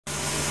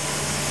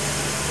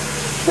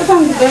But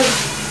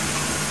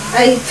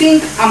I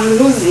think I'm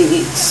losing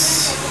it.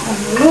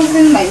 I'm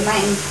losing my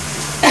mind.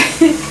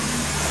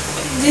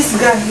 This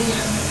girl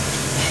here.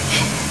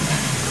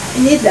 I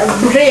need a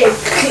break.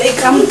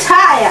 Like I'm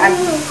tired.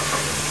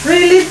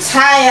 Really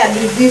tired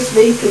with this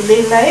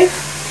day-to-day life.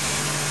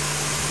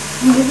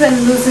 I'm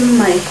even losing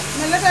my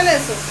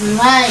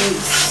mind.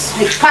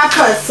 My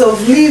purpose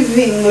of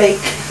living.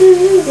 Like,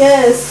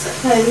 yes,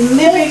 I'm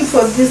living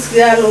for this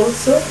girl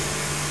also.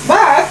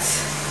 But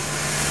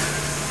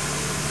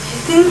I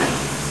think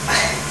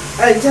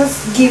I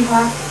just give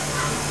her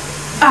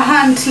a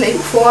hand like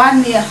for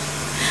 1 year.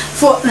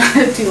 For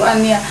not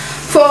 1 year.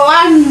 For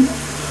 1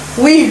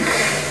 week.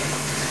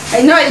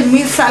 I know I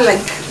miss her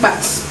like,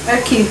 but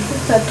okay,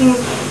 tatu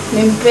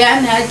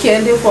nimpeane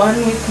akiende for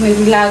 1 week ni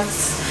relax.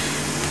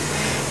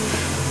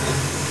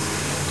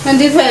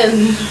 And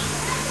even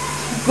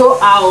go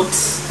out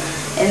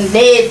and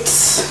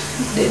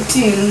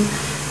dating.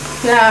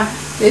 Yeah,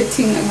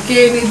 dating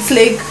again. It's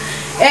like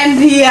end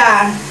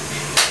here.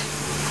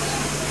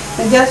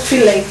 I just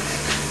feel like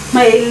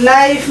my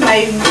life,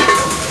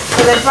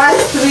 for the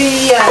past 3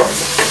 years,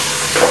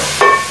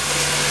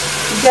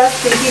 just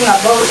thinking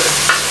about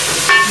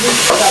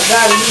this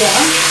girl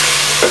here,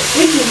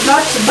 which is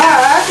not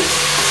bad,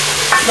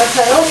 but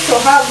I also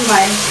have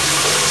my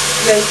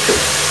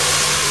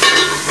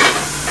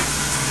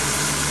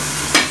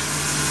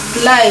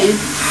life.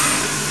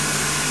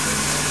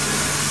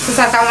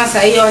 Sasa kama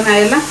saiona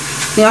hela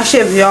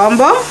nioshe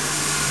vyombo.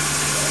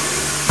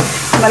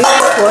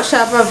 Maliza kuosha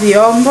hapa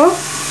vyombo.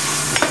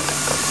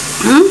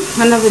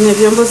 Maana venye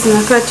vyombo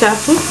zinakaa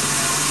chafu.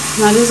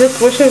 Malize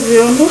kuosha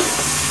vyombo.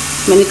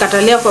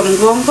 Amenikatalia kwa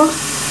mgongo.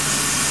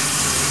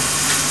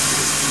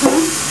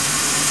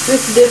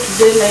 This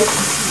day-to-day life.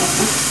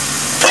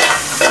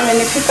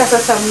 Amenifika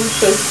sasa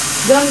mwisho.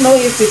 Don't know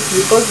if it's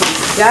because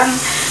it's done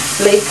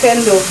like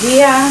end of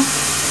year.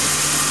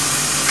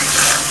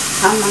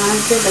 Ama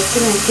aje,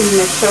 lakini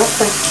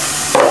nimechoka.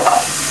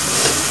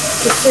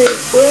 To say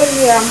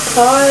really, I'm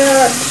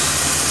tired.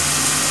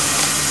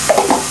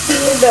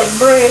 Need a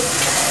break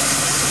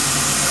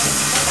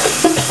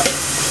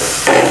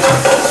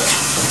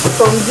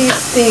from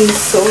these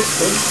things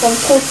also. From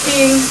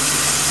cooking,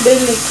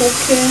 daily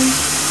cooking.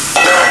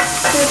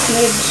 Just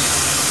need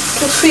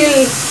to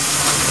feel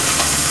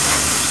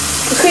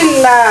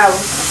love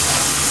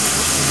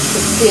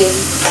again.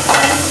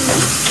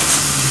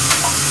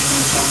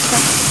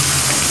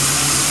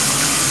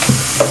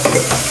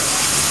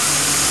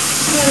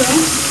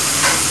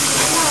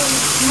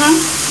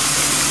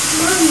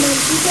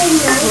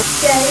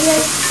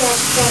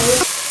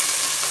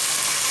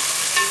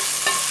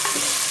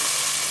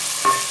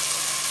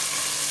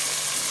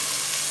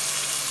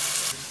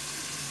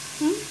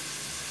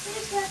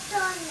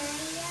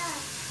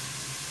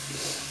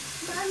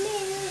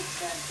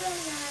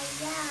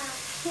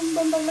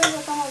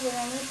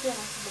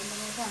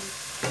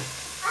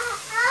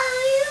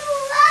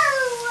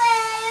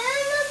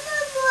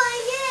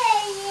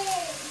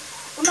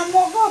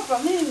 Unamwogopa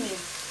mimi?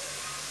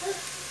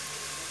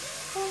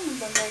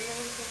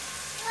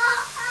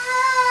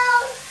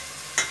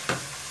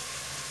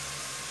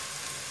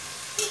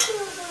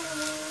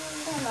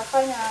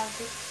 Unafanya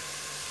aje?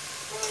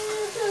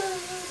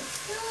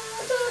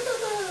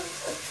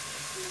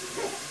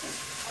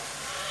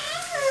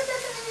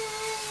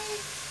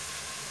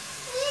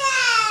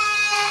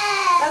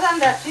 Sasa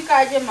ndashika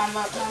aje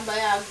mama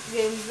ya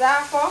game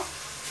zako?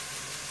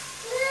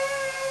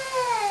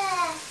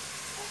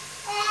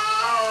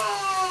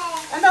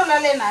 Enda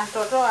ulale na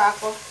mtoto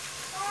wako.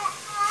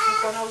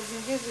 Niko na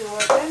uzingizi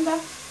wote. Enda.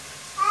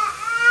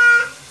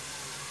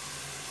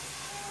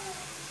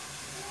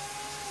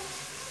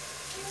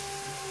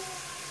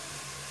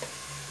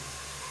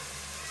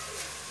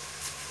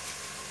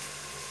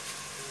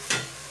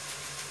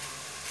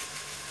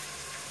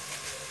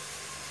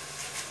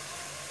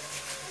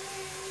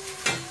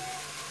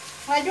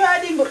 Najua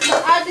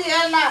hadi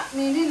ela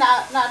nini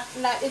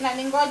na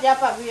inaningoja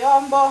hapa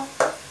vyombo.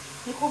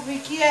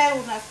 Nikupikie,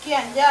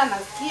 unasikia njaa,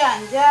 nasikia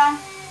njaa.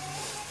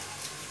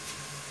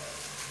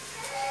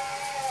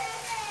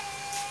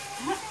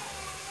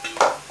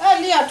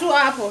 Lia tu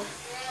hapo.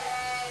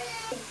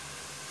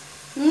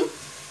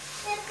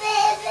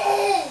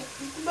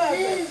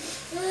 Bebe.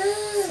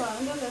 Sawa,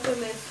 ndio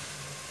ndio.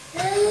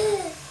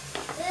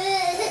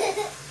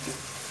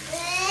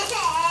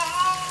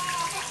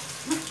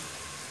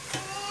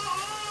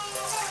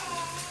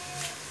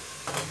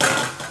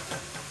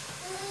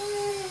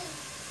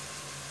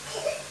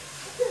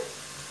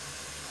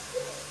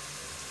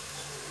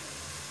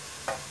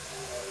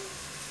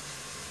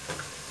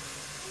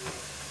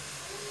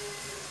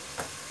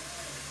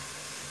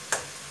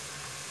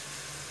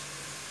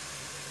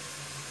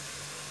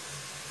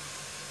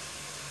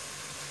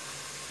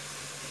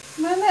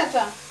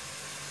 Maneta.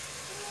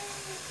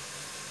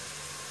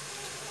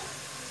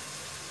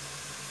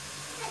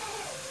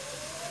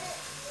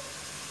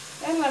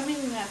 Ela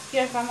mimi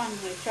nasikia kama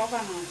nimechoka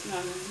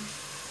na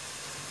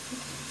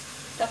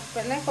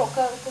takupeleka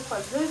huko kwa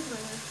Joyce.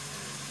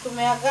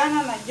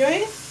 Tumeagana na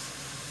Joyce.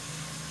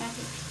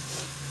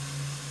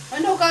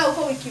 Ando kaa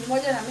huko wiki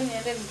moja na mimi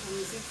niende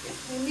nipumzike.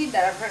 I need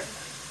a break.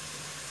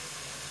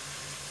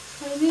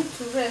 I need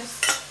to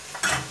rest.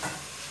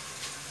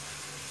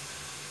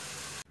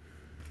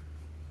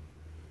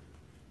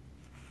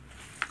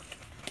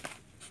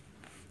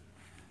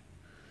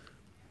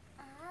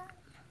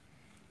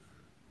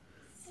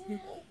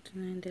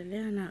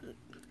 Tunaendelea na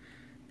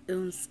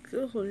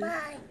school.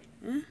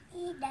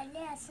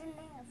 Endelea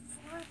sana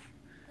phone.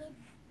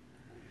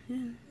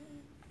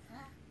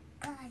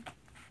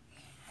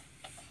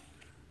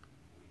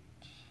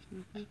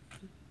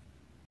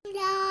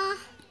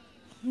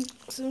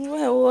 So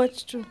wewe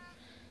watch tu.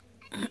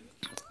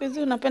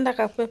 Hizo unapenda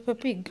ka Peppa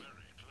Pig?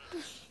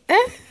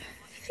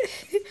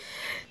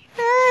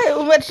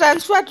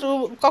 Umetransfer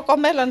to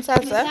Cocomelon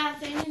sasa?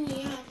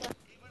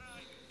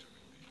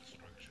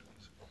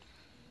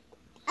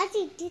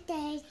 Ati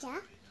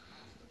titaecha.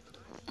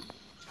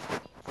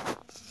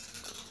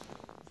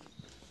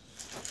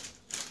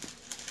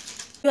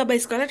 Kwa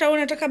bicycle hata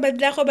unataka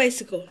badi yako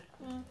bicycle?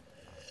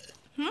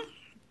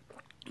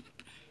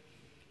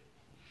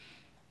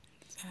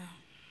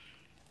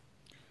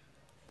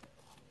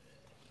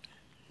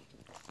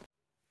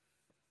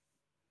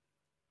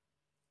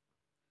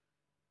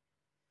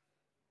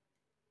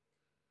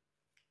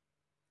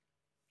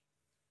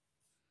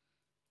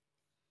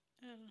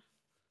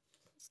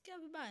 Sikia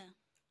vibaya.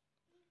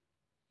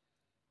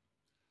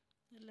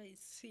 Ella is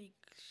sick.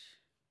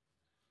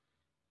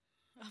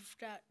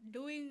 After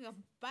doing a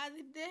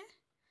birthday,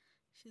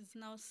 she's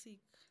now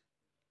sick.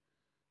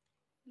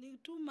 Ni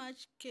too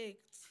much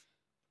cakes.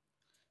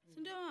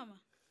 Sindio mama?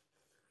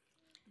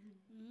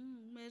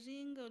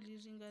 Meringa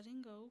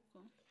uliringa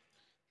huko.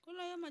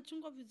 Kula hiyo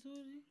machungwa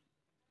vizuri.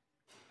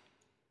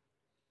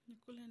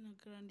 Nikule na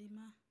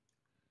grandma.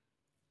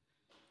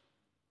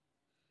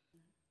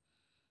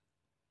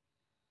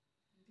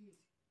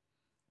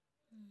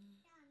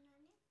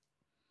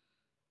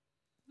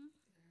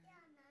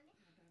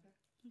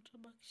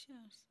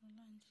 Mtabakisha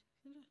Solange.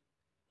 Sindio?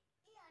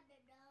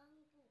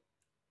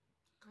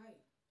 Kai.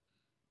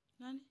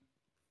 Nani?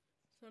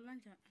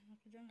 Solange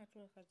anakujanga tu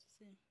wakati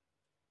sisi.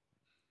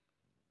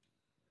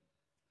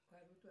 Kwa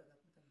mtu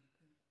anakuta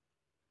mapema.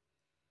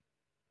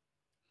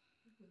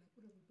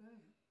 Unakula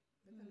vibaya.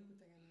 Hata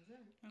nikutengenezea.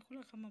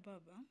 Nakula kama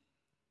baba.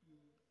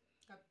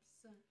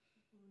 Kabisa.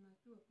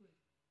 Unajua kweli.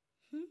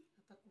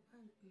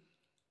 Atakubali kweli.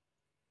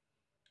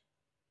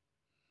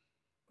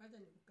 Kwanza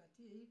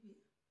nikukatie hivi.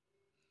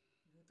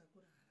 Ndio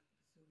utakula vizuri.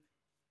 Kula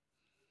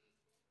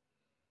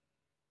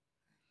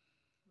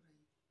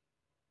hivi.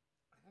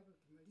 Alafu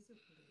tumalize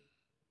kula hivi.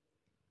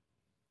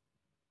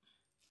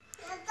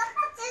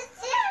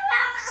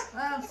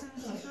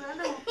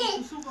 Usiende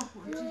kusuka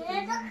kwa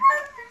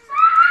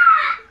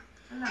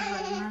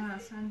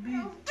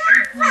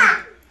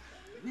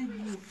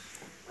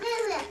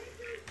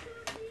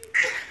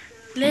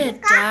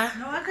Leta.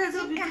 na waka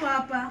hizo vitu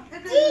hapa.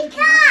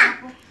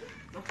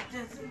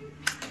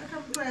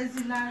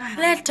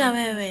 Leta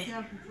wewe.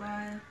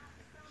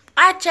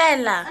 Acha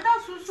Ella. Hata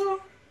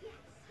susu.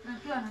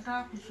 Najua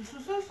anataka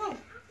kususu.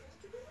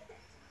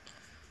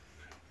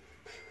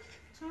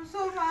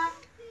 Susu ma.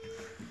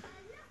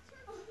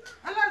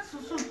 Ala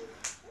susu.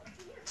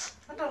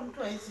 Hata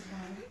mtu haisi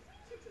mwana.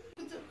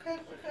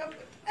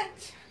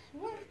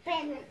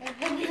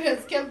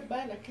 Nasikia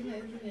mbaya lakini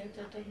hizi ni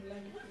hata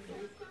mlani.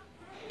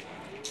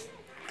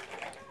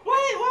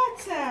 Wai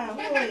wacha.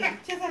 Woi,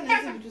 cheza na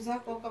hizi vitu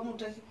zako kama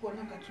utaki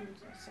kuona katuni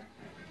sasa.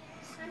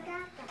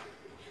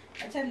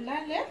 Acha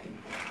nilale.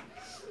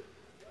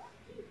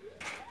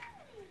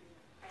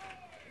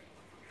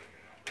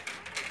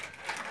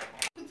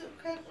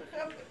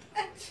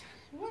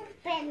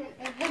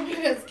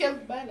 Nasikia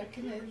mbaya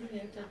lakini hizi ni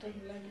hata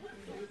mlani.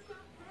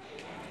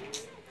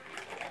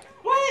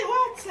 Wai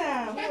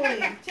wacha.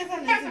 Woi, cheza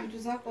na hizi vitu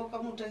zako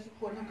kama utaki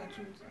kuona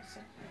katuni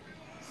sasa.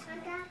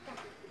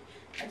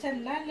 Acha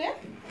nilale.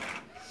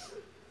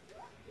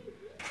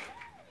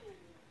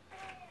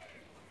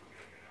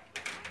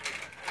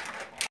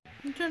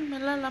 Ndio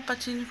nimelala hapa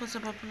chini kwa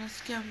sababu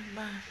nasikia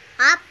vibaya.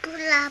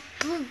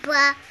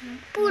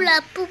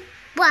 Pula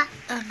pupa.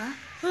 Ana?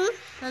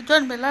 Najua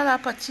nimelala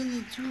hapa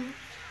chini juu.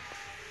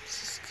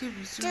 Sisikii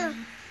vizuri.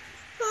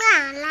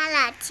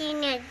 Lala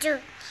chini juu.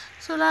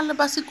 So lala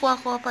basi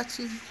kwako hapa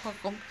chini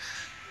kwako.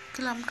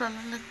 Kila mtu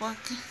alale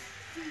kwake.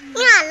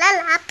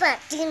 Lala hapa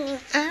chini.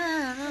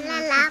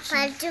 Lala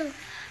hapa juu.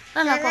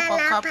 Lala hapa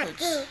kwa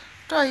carpet.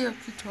 Toa hiyo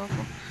kitu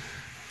hapo.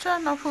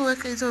 Chana hapo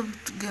uweke hizo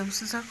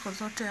games zako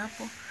zote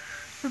hapo.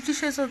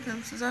 Rudisha hizo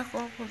games zako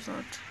hapo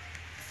zote.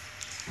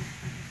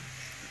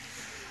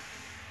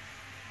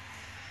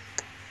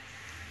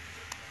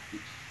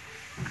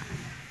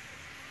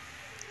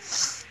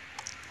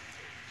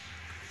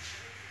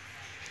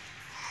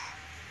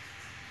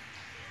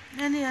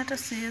 Yaani hata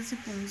siwezi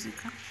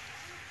pumzika.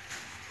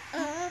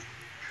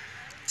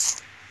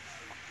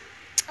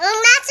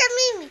 Unaacha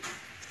mimi?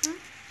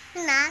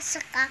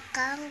 Naacha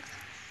kakangu.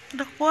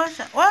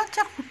 Ndakuacha.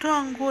 Wacha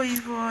kutoa nguo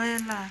hivyo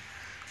Ella.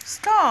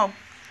 Stop.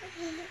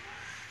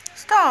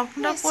 Stop.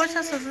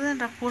 Ndakuosha sasa,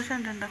 ndakuosha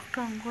ndio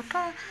kutoa nguo.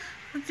 Toa.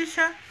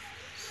 Rudisha.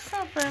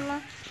 Stop,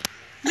 Ella.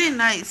 Be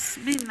nice.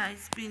 Be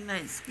nice. Be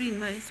nice. Be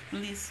nice,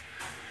 please.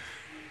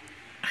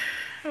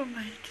 Oh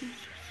my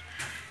Jesus.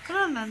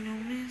 Kana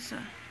unaniumiza.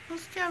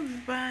 Nasikia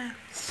vibaya.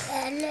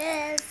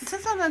 Pele.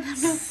 Sasa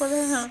unaniambia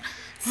pole na.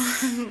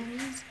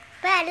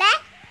 Pele.